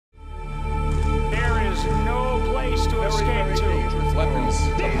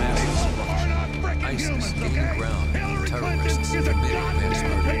ISIS gaining ground, terrorists committing mass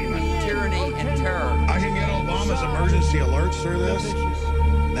murder. Tyranny and terror. I can get Obama's emergency alerts through this.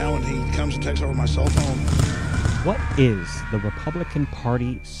 Now when he comes and texts over my cell phone. What is the Republican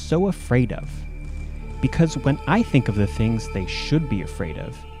Party so afraid of? Because when I think of the things they should be afraid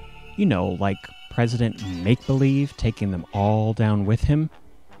of, you know, like President Make-Believe taking them all down with him,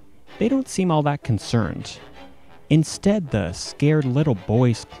 they don't seem all that concerned. Instead, the Scared Little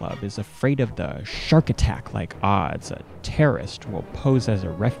Boys Club is afraid of the shark attack-like odds a terrorist will pose as a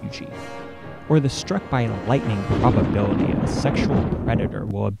refugee, or the struck by lightning probability a sexual predator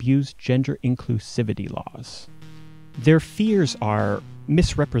will abuse gender inclusivity laws. Their fears are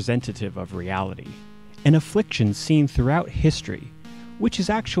misrepresentative of reality, an affliction seen throughout history, which is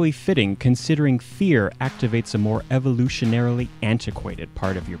actually fitting considering fear activates a more evolutionarily antiquated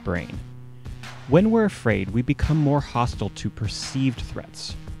part of your brain. When we're afraid, we become more hostile to perceived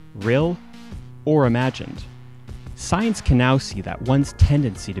threats, real or imagined. Science can now see that one's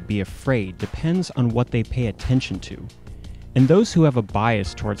tendency to be afraid depends on what they pay attention to, and those who have a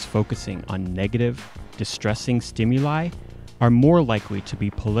bias towards focusing on negative, distressing stimuli are more likely to be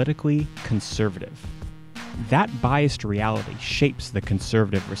politically conservative. That biased reality shapes the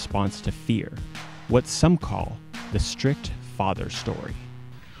conservative response to fear, what some call the strict father story.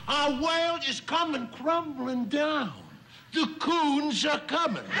 Our world is coming crumbling down. The coons are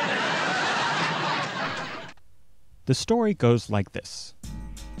coming. The story goes like this.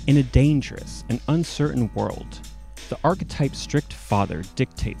 In a dangerous and uncertain world, the archetype strict father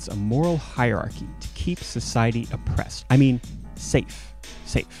dictates a moral hierarchy to keep society safe.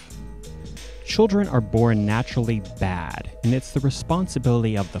 Children are born naturally bad, and it's the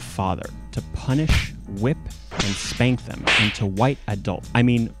responsibility of the father to punish, whip, and spank them into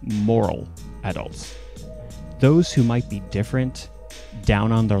moral adults. Those who might be different,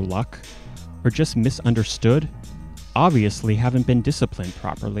 down on their luck, or just misunderstood, obviously haven't been disciplined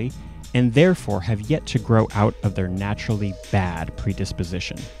properly, and therefore have yet to grow out of their naturally bad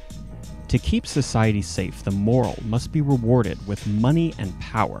predisposition. To keep society safe, the moral must be rewarded with money and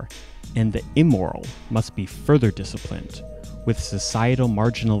power, and the immoral must be further disciplined with societal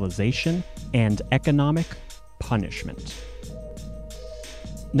marginalization and economic punishment.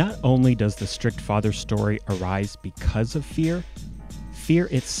 Not only does the strict father story arise because of fear, fear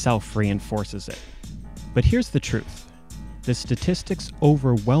itself reinforces it. But here's the truth. The statistics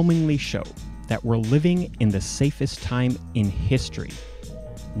overwhelmingly show that we're living in the safest time in history.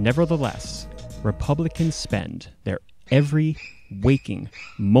 Nevertheless, Republicans spend their every waking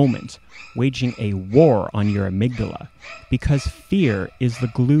moment waging a war on your amygdala because fear is the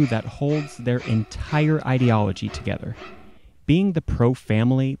glue that holds their entire ideology together. Being the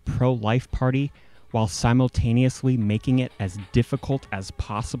pro-family, pro-life party while simultaneously making it as difficult as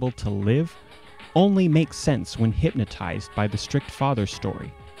possible to live only makes sense when hypnotized by the strict father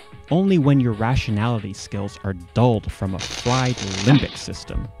story, only when your rationality skills are dulled from a fried limbic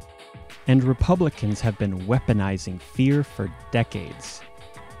system. And Republicans have been weaponizing fear for decades.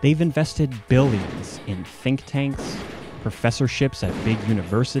 They've invested billions in think tanks, professorships at big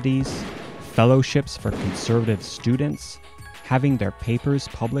universities, fellowships for conservative students, having their papers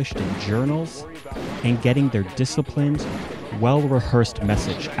published in journals, and getting their disciplined, well-rehearsed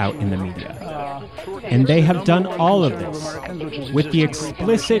message out in the media. And they have done all of this with the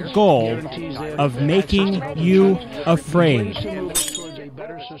explicit goal of making you afraid.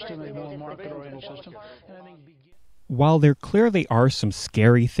 While there clearly are some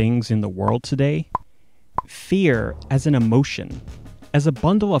scary things in the world today, fear as an emotion, as a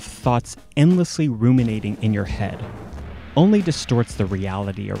bundle of thoughts endlessly ruminating in your head, only distorts the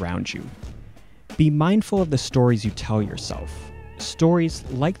reality around you. Be mindful of the stories you tell yourself, stories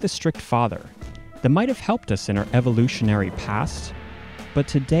like the strict father that might have helped us in our evolutionary past, but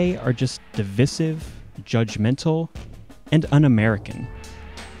today are just divisive, judgmental, and un-American.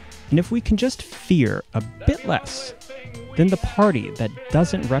 And if we can just fear a bit less, then the party that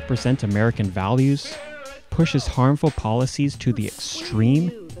doesn't represent American values, pushes harmful policies to the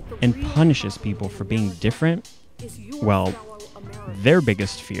extreme, and punishes people for being different, well, their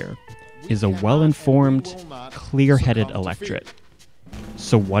biggest fear is a well-informed, clear-headed electorate.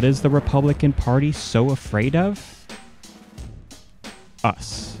 So what is the Republican Party so afraid of?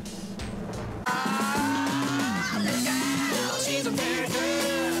 Us. She's a bad girl,